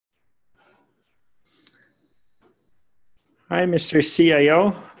Hi, Mr.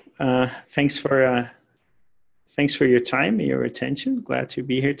 CIO. Thanks for your time and your attention. Glad to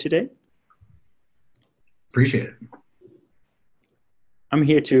be here today. Appreciate it. I'm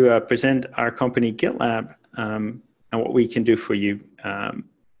here to present our company GitLab and what we can do for you.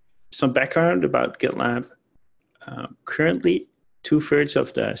 Some background about GitLab. Currently, 2/3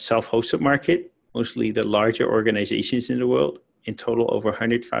 of the self-hosted market, mostly the larger organizations in the world, in total over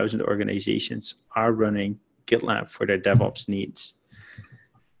 100,000 organizations are running GitLab for their DevOps needs.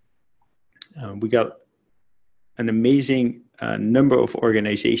 We got an amazing number of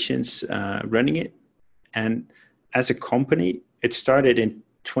organizations running it. And as a company, it started in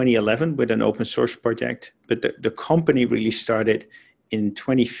 2011 with an open source project, but the company really started in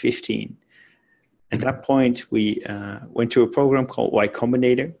 2015. At that point, we went to a program called Y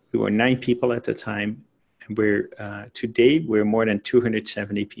Combinator. We were 9 people at the time, and today we're more than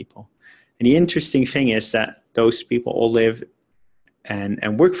 270 people. And the interesting thing is that those people all live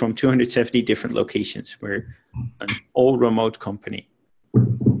and work from 270 different locations. We're an all remote company.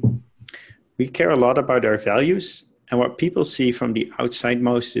 We care a lot about our values, and what people see from the outside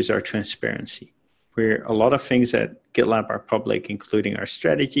most is our transparency. A lot of things at GitLab are public, including our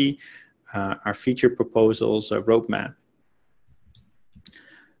strategy, our feature proposals, our roadmap.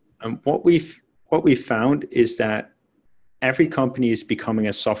 And what we've found is that every company is becoming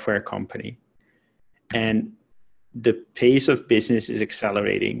a software company, and the pace of business is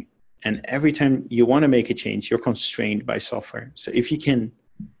accelerating. And every time you want to make a change, you're constrained by software. So if you can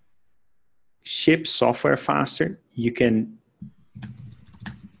ship software faster, you can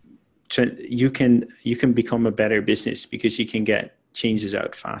become a better business because you can get changes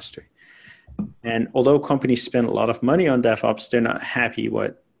out faster. And although companies spend a lot of money on DevOps, they're not happy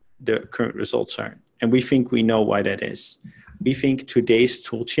what the current results are. And we think we know why that is. We think today's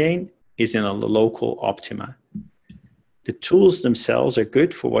tool chain is in a local optima. The tools themselves are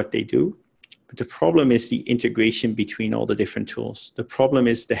good for what they do, but the problem is the integration between all the different tools. The problem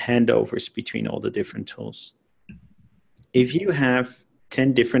is the handovers between all the different tools. If you have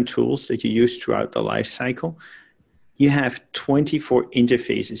 10 different tools that you use throughout the life cycle, you have 24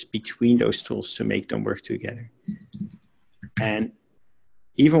 interfaces between those tools to make them work together. And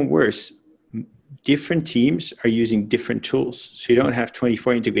even worse, different teams are using different tools. So you don't have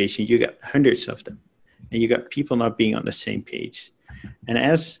 24 integrations, you got hundreds of them. And you got people not being on the same page. And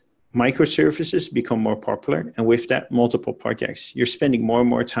as microservices become more popular, and with that, multiple projects, you're spending more and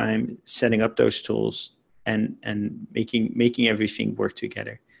more time setting up those tools and making everything work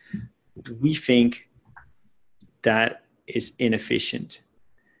together. We think that is inefficient.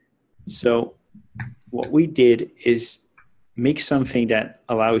 So what we did is make something that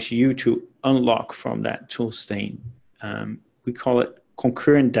allows you to unlock from that tool stain. We call it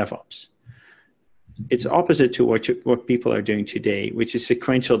concurrent DevOps. It's opposite to what people are doing today, which is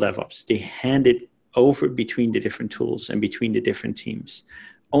sequential DevOps. They hand it over between the different tools and between the different teams.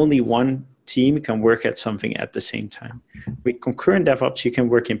 Only one team can work at something at the same time. With concurrent DevOps, you can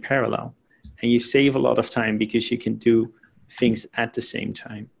work in parallel, and you save a lot of time because you can do things at the same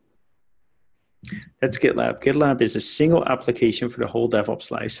time. That's GitLab. GitLab is a single application for the whole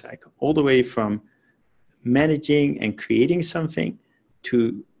DevOps lifecycle, all the way from managing and creating something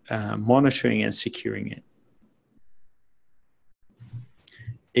to monitoring and securing it.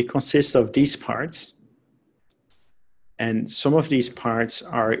 It consists of these parts, and some of these parts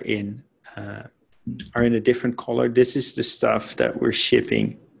are in a different color. This is the stuff that we're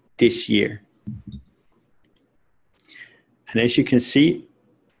shipping this year. And as you can see,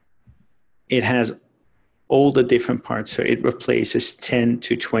 it has all the different parts. So it replaces 10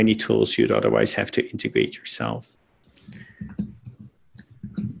 to 20 tools you'd otherwise have to integrate yourself.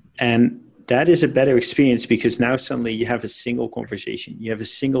 And that is a better experience because now suddenly you have a single conversation. You have a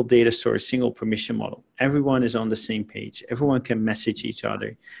single data source, single permission model. Everyone is on the same page. Everyone can message each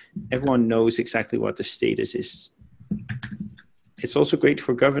other. Everyone knows exactly what the status is. It's also great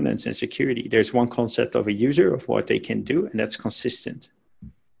for governance and security. There's one concept of a user of what they can do, and that's consistent.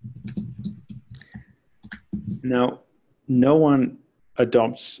 Now, no one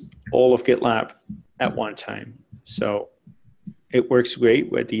adopts all of GitLab at one time. So it works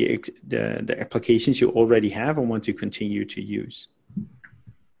great with the applications you already have and want to continue to use.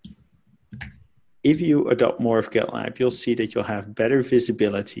 If you adopt more of GitLab, you'll see that you'll have better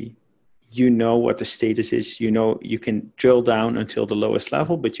visibility. You know what the status is. You know you can drill down until the lowest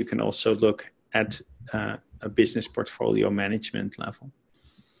level, but you can also look at a business portfolio management level.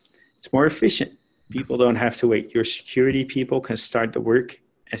 It's more efficient. People don't have to wait. Your security people can start the work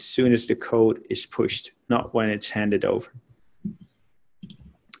as soon as the code is pushed, not when it's handed over.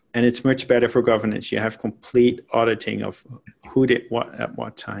 And it's much better for governance. You have complete auditing of who did what at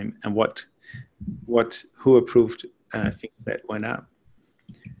what time and who approved things that went out.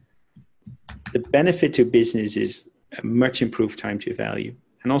 The benefit to business is a much improved time to value.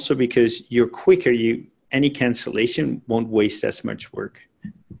 And also because you're quicker, any cancellation won't waste as much work.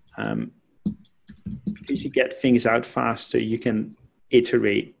 Because you get things out faster, you can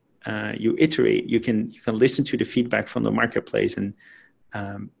iterate. You can listen to the feedback from the marketplace and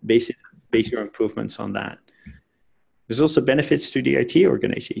base your improvements on that. There's also benefits to the IT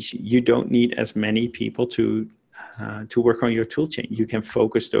organization. You don't need as many people to work on your tool chain. You can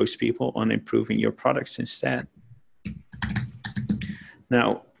focus those people on improving your products instead.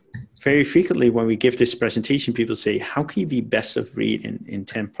 Now, very frequently when we give this presentation, people say, how can you be best of breed in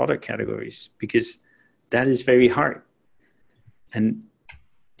 10 product categories? Because that is very hard. And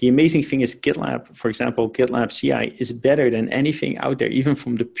the amazing thing is GitLab, for example, GitLab CI is better than anything out there, even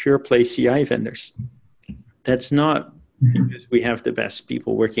from the pure play CI vendors. That's not because we have the best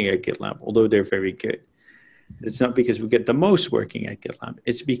people working at GitLab, although they're very good. It's not because we get the most working at GitLab.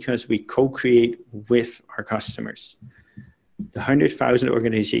 It's because we co-create with our customers. The 100,000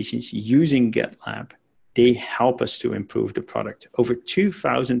 organizations using GitLab, they help us to improve the product. Over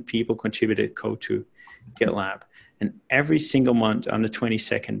 2,000 people contributed code to GitLab. And every single month on the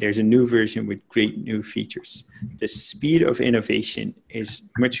 22nd, there's a new version with great new features. The speed of innovation is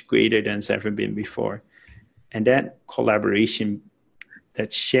much greater than it's ever been before. And that collaboration,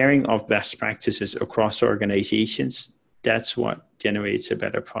 that sharing of best practices across organizations, that's what generates a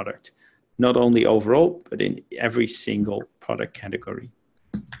better product. Not only overall, but in every single product category.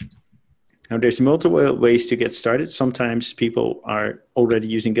 Now, there's multiple ways to get started. Sometimes people are already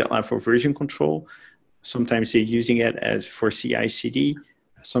using GitLab for version control. Sometimes they're using it as for CI/CD.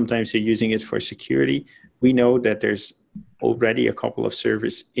 Sometimes they're using it for security. We know that there's already a couple of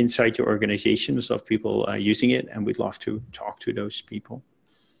servers inside your organizations of people using it, and we'd love to talk to those people.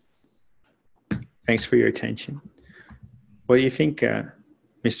 Thanks for your attention. What do you think,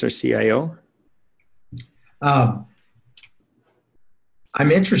 Mr. CIO? I'm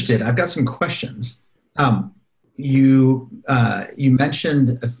interested. I've got some questions. You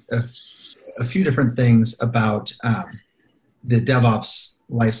mentioned a few different things about the DevOps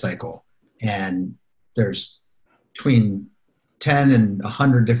lifecycle, and there's between 10 and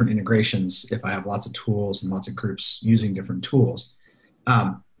 100 different integrations if I have lots of tools and lots of groups using different tools.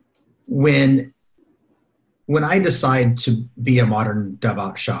 When I decide to be a modern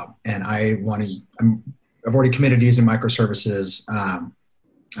DevOps shop and I've already committed to using microservices,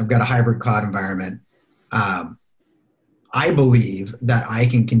 I've got a hybrid cloud environment, I believe that I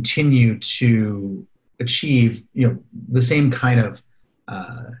can continue to achieve, the same kind of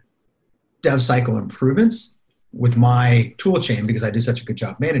dev cycle improvements with my tool chain because I do such a good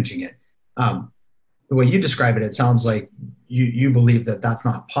job managing it. The way you describe it, it sounds like you believe that that's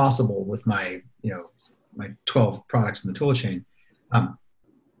not possible with my 12 products in the tool chain.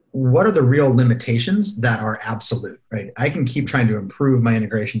 What are the real limitations that are absolute, right? I can keep trying to improve my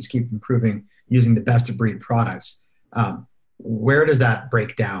integrations, keep improving using the best of breed products. Where does that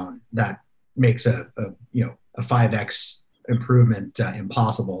break down that makes a 5x improvement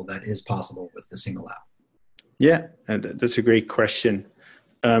impossible that is possible with the single app? Yeah, that's a great question.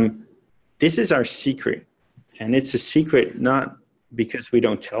 This is our secret, and it's a secret not because we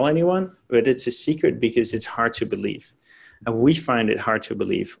don't tell anyone, but it's a secret because it's hard to believe. And we find it hard to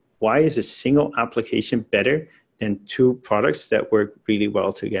believe. Why is a single application better than two products that work really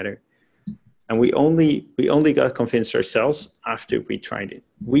well together? And we only got convinced ourselves after we tried it.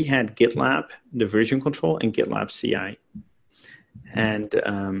 We had GitLab, the version control, and GitLab CI. And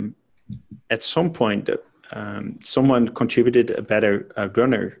at some point, someone contributed a better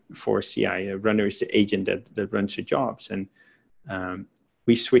runner for CI. A runner is the agent that runs the jobs. And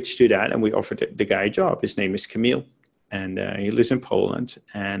we switched to that, and we offered the guy a job. His name is Camille, and he lives in Poland.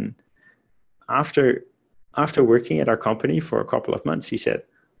 And after working at our company for a couple of months, he said,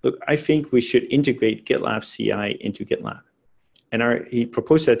 look, I think we should integrate GitLab CI into GitLab. And he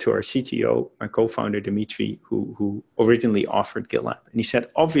proposed that to our CTO, my co-founder, Dimitri, who originally offered GitLab. And he said,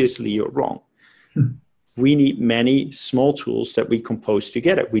 obviously, you're wrong. We need many small tools that we compose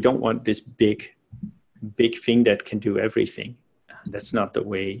together. We don't want this big thing that can do everything. That's not the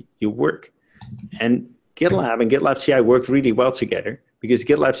way you work. And GitLab and GitLab CI work really well together because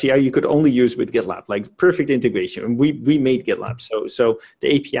GitLab CI you could only use with GitLab, like perfect integration. And we made GitLab, so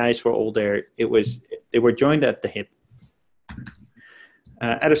the APIs were all there. They were joined at the hip.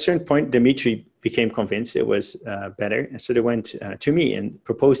 At a certain point, Dimitri became convinced it was better. And so they went to me and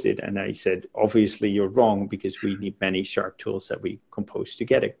proposed it. And I said, obviously, you're wrong because we need many sharp tools that we compose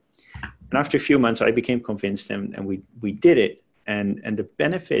together. And after a few months, I became convinced and we did it. And the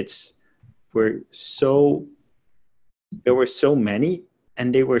benefits were there were so many,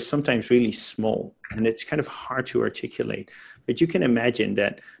 and they were sometimes really small. And it's kind of hard to articulate. But you can imagine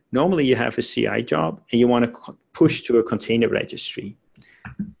that normally you have a CI job and you want to push to a container registry.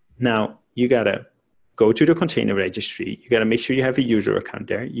 Now, you got to go to the container registry. You got to make sure you have a user account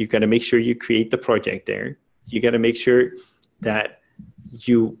there. You got to make sure you create the project there. You got to make sure that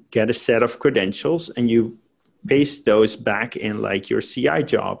you get a set of credentials and you paste those back in like your CI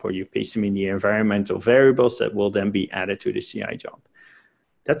job, or you paste them in the environmental variables that will then be added to the CI job.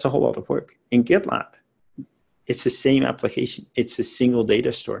 That's a whole lot of work. In GitLab, it's the same application. It's a single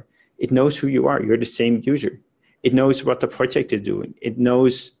data store. It knows who you are. You're the same user. It knows what the project is doing. It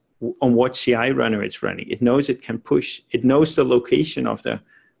knows on what CI runner it's running. It knows it can push. It knows the location of the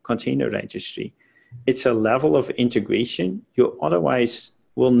container registry. It's a level of integration you otherwise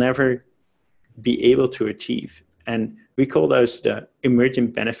will never be able to achieve. And we call those the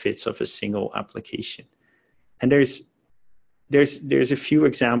emergent benefits of a single application. And there's a few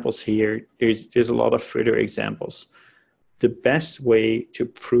examples here. There's a lot of further examples. The best way to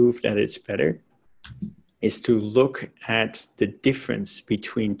prove that it's better is to look at the difference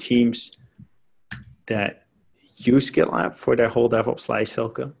between teams that use GitLab for their whole DevOps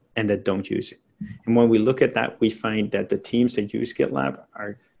lifecycle and that don't use it. And when we look at that, we find that the teams that use GitLab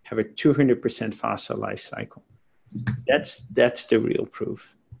have a 200% faster lifecycle. That's the real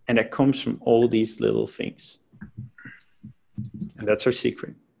proof. And that comes from all these little things. And that's our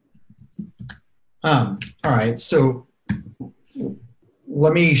secret. All right. So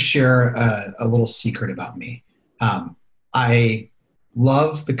let me share a little secret about me. I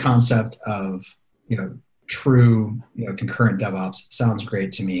love the concept of, true, concurrent DevOps. Sounds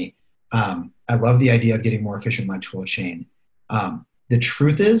great to me. I love the idea of getting more efficient with my tool chain. The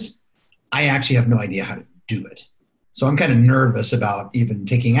truth is, I actually have no idea how to do it. So I'm kind of nervous about even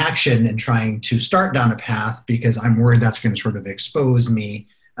taking action and trying to start down a path because I'm worried that's going to sort of expose me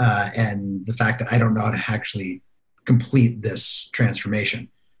and the fact that I don't know how to actually complete this transformation.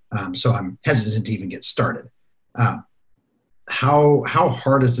 So I'm hesitant to even get started. How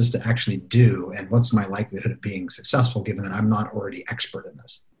hard is this to actually do, and what's my likelihood of being successful given that I'm not already expert in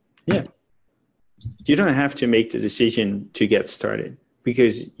this? Yeah. You don't have to make the decision to get started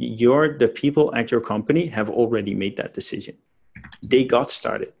because the people at your company have already made that decision. They got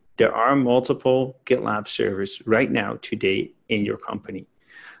started. There are multiple GitLab servers right now today in your company.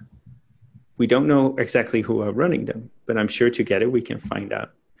 We don't know exactly who are running them, but I'm sure together we can find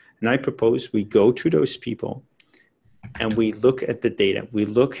out. And I propose we go to those people and we look at the data. We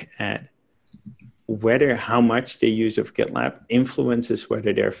look at whether how much they use of GitLab influences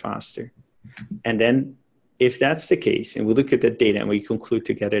whether they're faster. And then if that's the case, and we look at the data and we conclude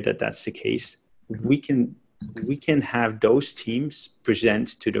together that that's the case, we can have those teams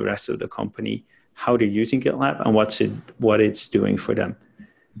present to the rest of the company how they're using GitLab and what it's doing for them.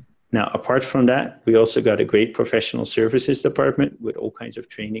 Now, apart from that, we also got a great professional services department with all kinds of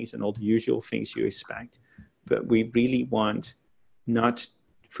trainings and all the usual things you expect. But we really want not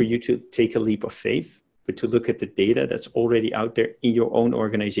for you to take a leap of faith, but to look at the data that's already out there in your own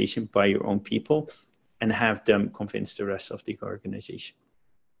organization by your own people and have them convince the rest of the organization.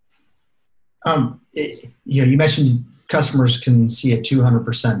 You mentioned customers can see a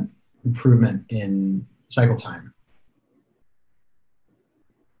 200% improvement in cycle time.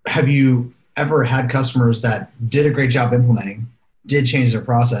 Have you ever had customers that did a great job implementing, did change their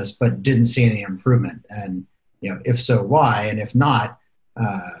process, but didn't see any improvement? And if so, why? And if not,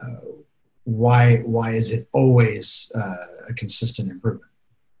 why is it always a consistent improvement?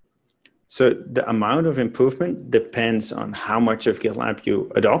 So the amount of improvement depends on how much of GitLab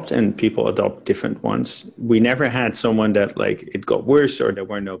you adopt, and people adopt different ones. We never had someone that it got worse or there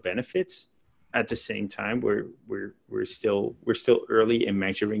were no benefits. At the same time, we're still early in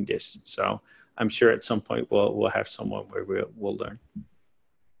measuring this. So I'm sure at some point we'll have someone where we'll learn.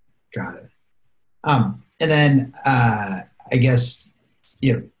 Got it. And then I guess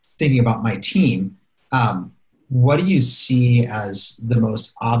thinking about my team, what do you see as the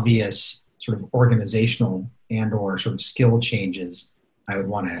most obvious sort of organizational and or sort of skill changes I would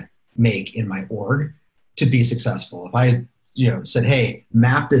want to make in my org to be successful? If I said, hey,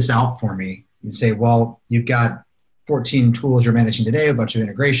 map this out for me, you'd say, well, you've got 14 tools you're managing today, a bunch of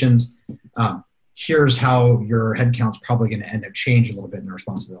integrations. Here's how your headcount's probably going to end up changing a little bit in the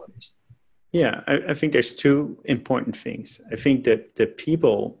responsibilities. Yeah, I think there's two important things. I think that the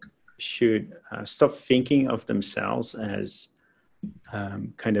people should stop thinking of themselves as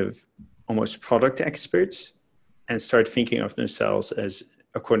kind of almost product experts and start thinking of themselves as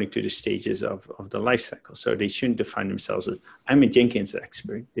according to the stages of the life cycle. So they shouldn't define themselves as, I'm a Jenkins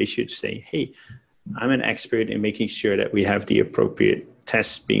expert. They should say, hey, I'm an expert in making sure that we have the appropriate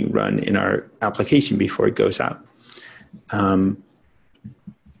tests being run in our application before it goes out.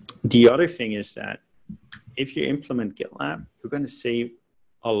 The other thing is that if you implement GitLab, you're going to save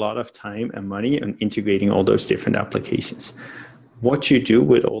a lot of time and money on integrating all those different applications. What you do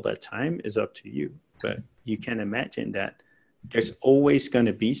with all that time is up to you, but you can imagine that there's always going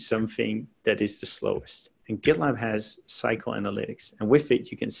to be something that is the slowest. And GitLab has cycle analytics, and with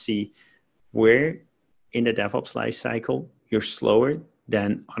it, you can see where in the DevOps lifecycle you're slower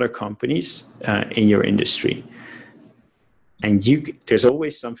than other companies in your industry. And there's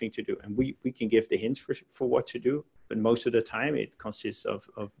always something to do. And we can give the hints for what to do, but most of the time it consists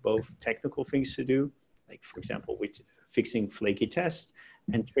of both technical things to do, like for example, with fixing flaky tests,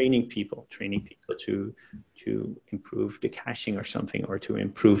 and training people to improve the caching or something, or to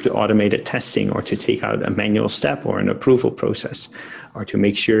improve the automated testing, or to take out a manual step or an approval process, or to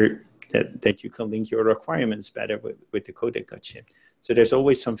make sure that you can link your requirements better with the code that got shipped. So there's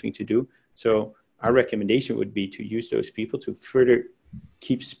always something to do. So our recommendation would be to use those people to further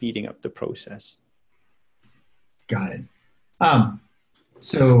keep speeding up the process. Got it.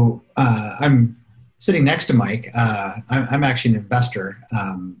 So I'm sitting next to Mike. I'm actually an investor.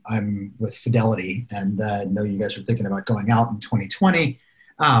 I'm with Fidelity, and know you guys are thinking about going out in 2020.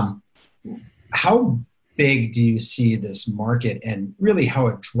 How big do you see this market, and really how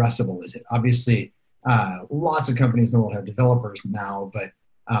addressable is it? Obviously, lots of companies in the world have developers now, but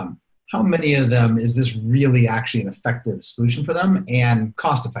how many of them is this really actually an effective solution for them, and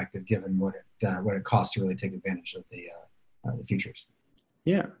cost effective given what it costs to really take advantage of the features?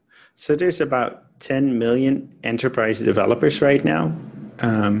 Yeah, so there's about 10 million enterprise developers right now.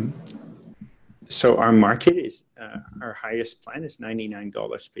 So our market is, our highest plan is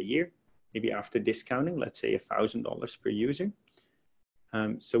 $99 per year, maybe after discounting, let's say $1,000 per user.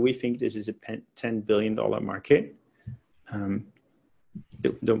 So we think this is a $10 billion market.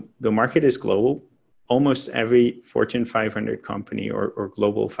 The market is global. Almost every Fortune 500 company or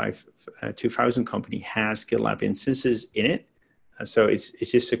Global 2000 company has GitLab instances in it. So it's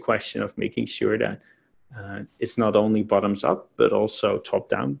just a question of making sure that it's not only bottoms up, but also top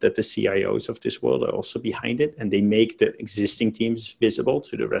down, that the CIOs of this world are also behind it, and they make the existing teams visible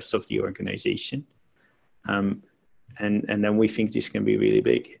to the rest of the organization. And then we think this can be really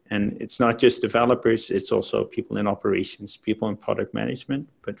big. And it's not just developers, it's also people in operations, people in product management.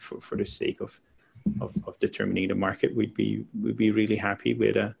 But for the sake of determining the market, we'd be really happy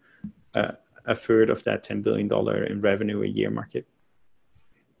with a third of that $10 billion in revenue a year market.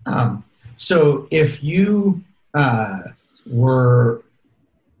 So if you were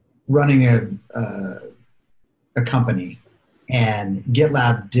running a company and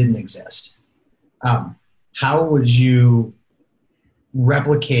GitLab didn't exist, how would you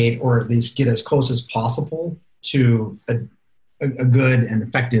replicate, or at least get as close as possible to a good and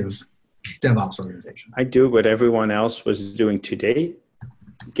effective DevOps organization? I do what everyone else was doing today,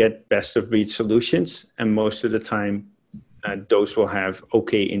 get best of breed solutions, and most of the time those will have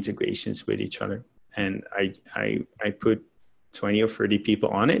okay integrations with each other. And I put 20 or 30 people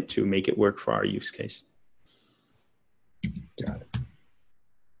on it to make it work for our use case. Got it.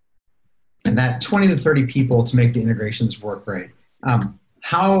 And that 20 to 30 people to make the integrations work right.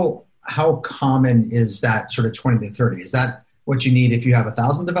 How common is that sort of 20 to 30? Is that what you need if you have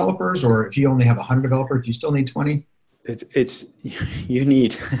 1,000 developers, or if you only have 100 developers, do you still need 20? You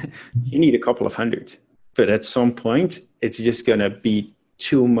need a couple of hundred, but at some point it's just going to be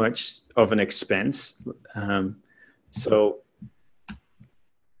too much of an expense. So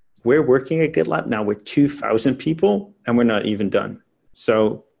we're working at GitLab now with 2,000 people, and we're not even done.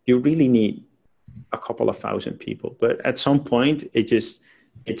 So you really need a couple of thousand people, but at some point it's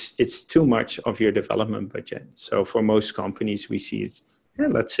too much of your development budget. So for most companies, we see it's,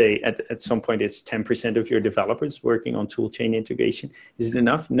 let's say at some point it's 10% of your developers working on tool chain integration. Is it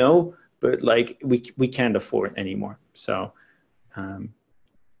enough? No, but like we can't afford anymore. So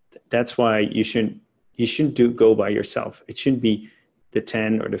that's why you shouldn't go by yourself. It shouldn't be the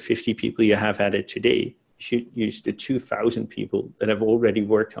 10 or the 50 people you have at it today. You should use the 2,000 people that have already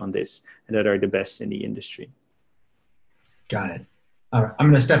worked on this and that are the best in the industry. Got it. All right. I'm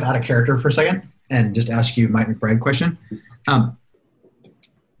going to step out of character for a second and just ask you Mike McBride question. I'm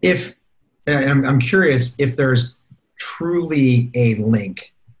curious if there's truly a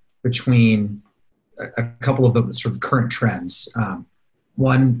link between a couple of the sort of current trends.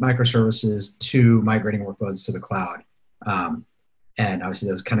 One, microservices. Two, migrating workloads to the cloud. And obviously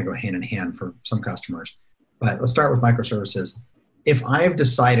those kind of go hand in hand for some customers. But let's start with microservices. If I've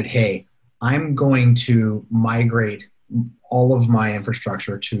decided, hey, I'm going to migrate all of my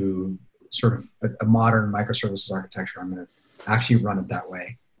infrastructure to sort of a modern microservices architecture, I'm going to actually run it that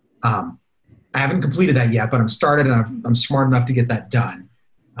way. I haven't completed that yet, but I'm started and I'm smart enough to get that done.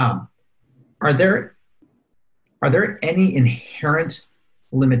 Are there any inherent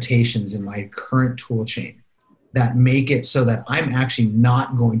limitations in my current tool chain that make it so that I'm actually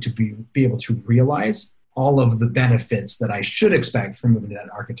not going to be able to realize all of the benefits that I should expect from moving to that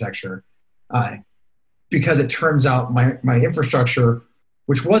architecture? Because it turns out my infrastructure,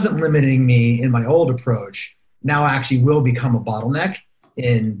 which wasn't limiting me in my old approach, now actually will become a bottleneck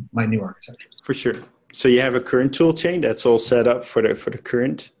in my new architecture. For sure. So you have a current tool chain that's all set up for the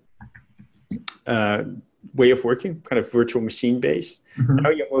current way of working, kind of virtual machine based. Mm-hmm. Now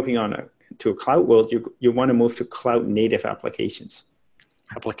you're moving on to a cloud world. You want to move to cloud native applications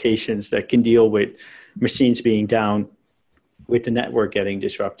that can deal with machines being down, with the network getting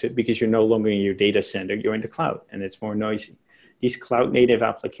disrupted, because you're no longer in your data center, you're in the cloud and it's more noisy. These cloud native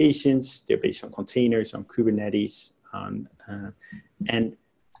applications, they're based on containers, on Kubernetes, and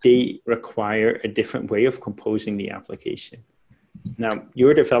they require a different way of composing the application. Now,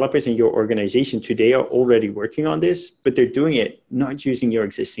 your developers in your organization today are already working on this, but they're doing it not using your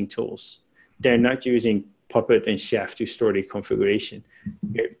existing tools. They're not using Puppet and Chef to store the configuration.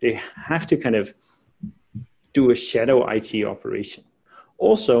 They have to kind of do a shadow IT operation.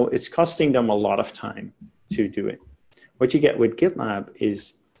 Also, it's costing them a lot of time to do it. What you get with GitLab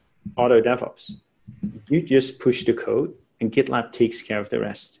is auto DevOps. You just push the code and GitLab takes care of the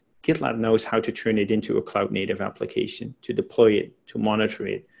rest. GitLab knows how to turn it into a cloud native application, to deploy it, to monitor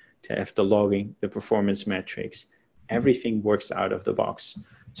it, to have the logging, the performance metrics. Everything works out of the box.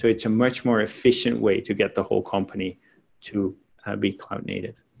 So it's a much more efficient way to get the whole company to be cloud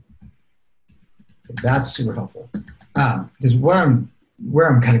native. That's super helpful. Because where I'm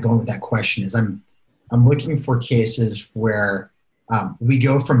kind of going with that question is I'm looking for cases where we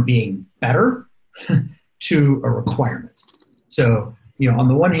go from being better to a requirement. So, on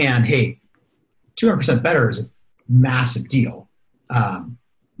the one hand, hey, 200% better is a massive deal,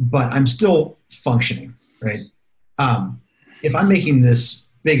 but I'm still functioning, right? If I'm making this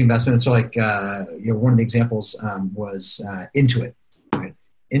big investment, so like one of the examples was Intuit. Right?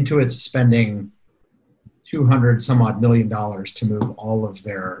 Intuit's spending $200 some odd million to move all of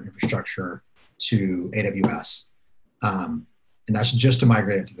their infrastructure to AWS, and that's just to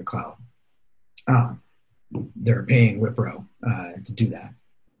migrate it to the cloud. They're paying Wipro to do that.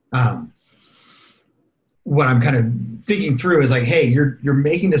 What I'm kind of thinking through is like, hey, you're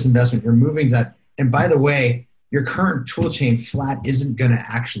making this investment, you're moving that, and by the way, your current tool chain flat isn't going to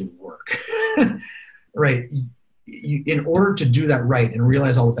actually work, right? In order to do that right and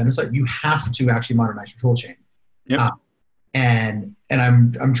realize all the benefits, you have to actually modernize your tool chain. Yep. And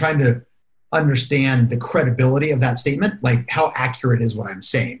I'm trying to understand the credibility of that statement, like how accurate is what I'm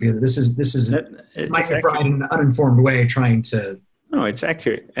saying, because this is Mike McBride in an uninformed way trying to. No, it's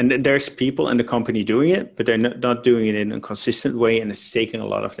accurate. And there's people in the company doing it, but they're not doing it in a consistent way, and it's taking a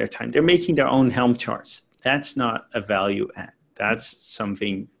lot of their time. They're making their own Helm charts. That's not a value add. That's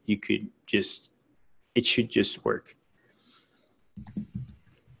something you could it should just work.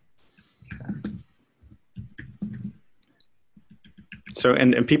 So,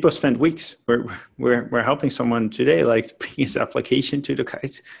 and people spend weeks. We're helping someone today, like bring his application to the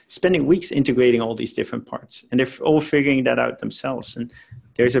guys, spending weeks integrating all these different parts, and they're all figuring that out themselves. And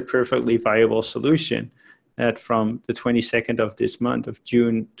there's a perfectly viable solution that from the 22nd of this month of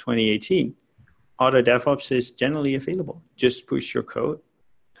June 2018, Auto DevOps is generally available. Just push your code,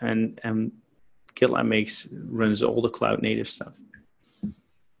 and GitLab runs all the cloud native stuff.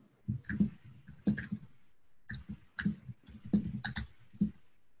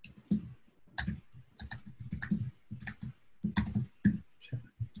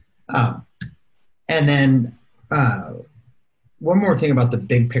 And then one more thing about the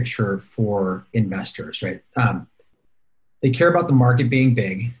big picture for investors, right? They care about the market being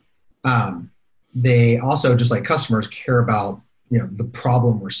big. They also, just like customers, care about the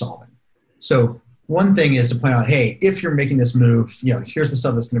problem we're solving. So one thing is to point out, hey, if you're making this move, here's the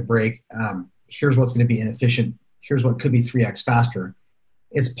stuff that's going to break. Here's what's going to be inefficient. Here's what could be 3x faster.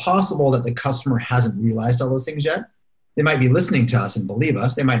 It's possible that the customer hasn't realized all those things yet. They might be listening to us and believe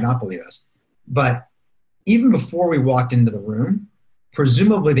us. They might not believe us. But even before we walked into the room,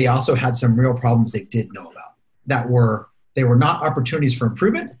 presumably they also had some real problems they did know about they were not opportunities for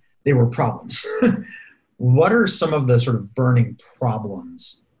improvement, they were problems. What are some of the sort of burning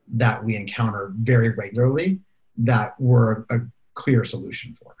problems that we encounter very regularly that we're a clear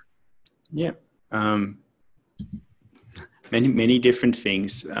solution for? Yeah. Many different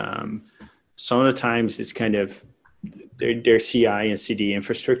things. Some of the times it's kind of their CI and CD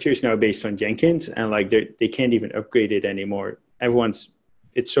infrastructure is now based on Jenkins, and like they can't even upgrade it anymore.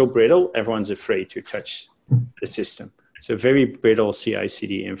 It's so brittle, everyone's afraid to touch the system. So very brittle CI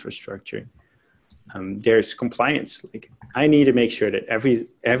CD infrastructure. There's compliance. Like I need to make sure that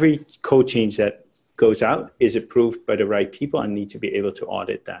every code change that goes out is approved by the right people. I need to be able to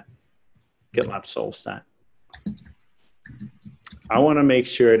audit that. GitLab solves that. I want to make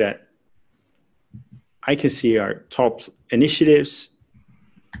sure that I can see our top initiatives,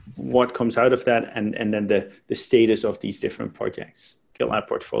 what comes out of that, and then the status of these different projects. GitLab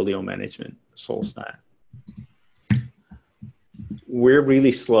Portfolio Management solves that. We're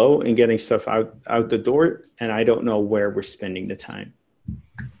really slow in getting stuff out the door, and I don't know where we're spending the time.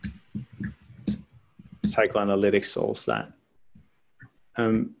 Cycle Analytics solves that.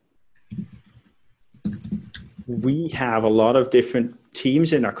 We have a lot of different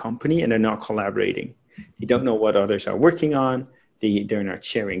teams in our company, and they're not collaborating. They don't know what others are working on. They're not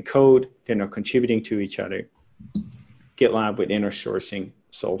sharing code. They're not contributing to each other. GitLab with inner sourcing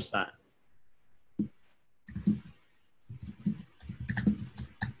solves that.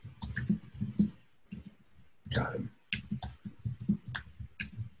 Got it.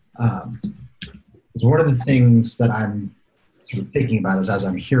 One of the things that I'm sort of thinking about is as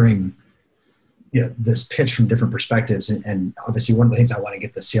I'm hearing this pitch from different perspectives, and obviously one of the things I want to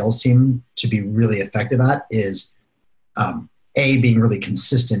get the sales team to be really effective at is being really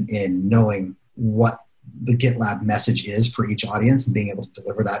consistent in knowing what the GitLab message is for each audience and being able to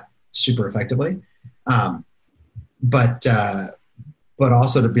deliver that super effectively. But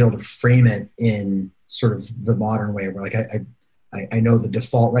also to be able to frame it in sort of the modern way where like I know the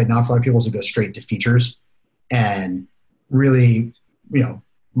default right now for a lot of people is to go straight to features, and really,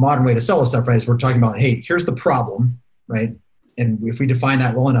 modern way to sell this stuff, right, is we're talking about, hey, here's the problem, right? And if we define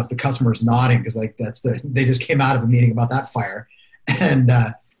that well enough, the customer's nodding because like they just came out of a meeting about that fire. And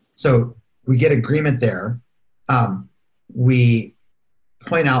so we get agreement there. We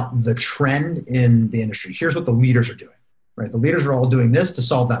point out the trend in the industry. Here's what the leaders are doing, right? The leaders are all doing this to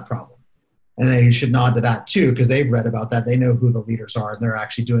solve that problem. And they should nod to that too, because they've read about that. They know who the leaders are, and they're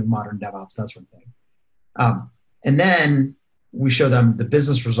actually doing modern DevOps, that sort of thing. And then we show them the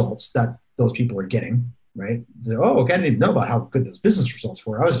business results that those people are getting, right? They say, oh, okay, I didn't even know about how good those business results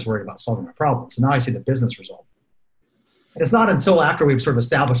were. I was just worried about solving my problem. So now I see the business result. And it's not until after we've sort of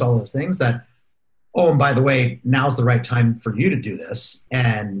established all those things that, oh, and by the way, now's the right time for you to do this,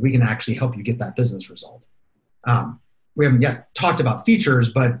 and we can actually help you get that business result. We haven't yet talked about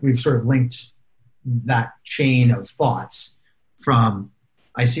features, but we've sort of linked that chain of thoughts from,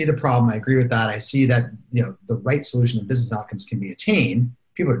 I see the problem, I agree with that, I see that the right solution and business outcomes can be attained.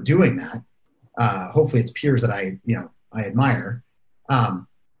 People are doing that. Hopefully it's peers that I admire. And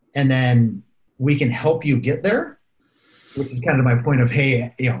then we can help you get there, which is kind of my point of,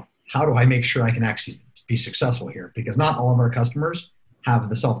 hey, how do I make sure I can actually be successful here? Because not all of our customers have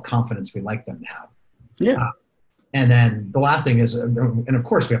the self-confidence we like them to have. Yeah. And then the last thing is, and of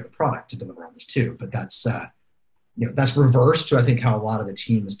course we have the product to deliver on this too, but that's reverse to, I think, how a lot of the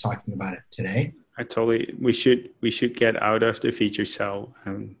team is talking about it today. We should get out of the feature cell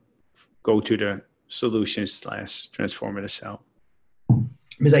and go to the solutions/transformative cell.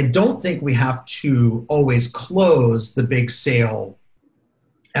 Because I don't think we have to always close the big sale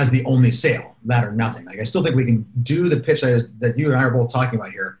as the only sale, that or nothing. Like I still think we can do the pitch that you and I are both talking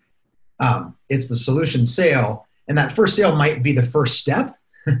about here. It's the solution sale, and that first sale might be the first step,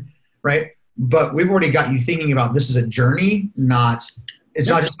 right? But we've already got you thinking about this is a journey, not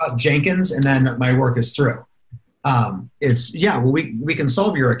just about Jenkins and then my work is through. We can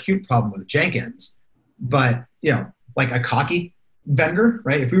solve your acute problem with Jenkins, but like a cocky vendor,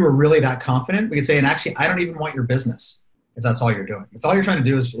 right? If we were really that confident, we could say, and actually, I don't even want your business if that's all you're doing. If all you're trying to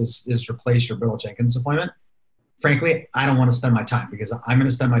do is replace your brittle Jenkins deployment, frankly, I don't want to spend my time because I'm going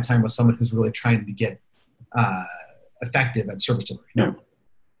to spend my time with someone who's really trying to get effective at service delivery.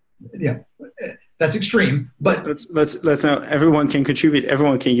 Yeah, that's extreme, but let's now everyone can contribute,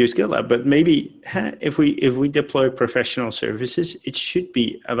 everyone can use GitLab, but maybe if we deploy professional services, it should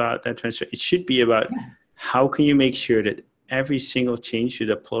be about that transfer. It should be about how can you make sure that every single change you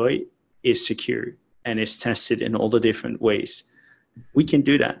deploy is secure and is tested in all the different ways. We can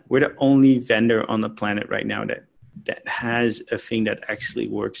do that. We're the only vendor on the planet right now that has a thing that actually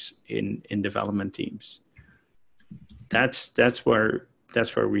works in development teams. That's where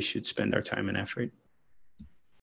that's where we should spend our time and effort.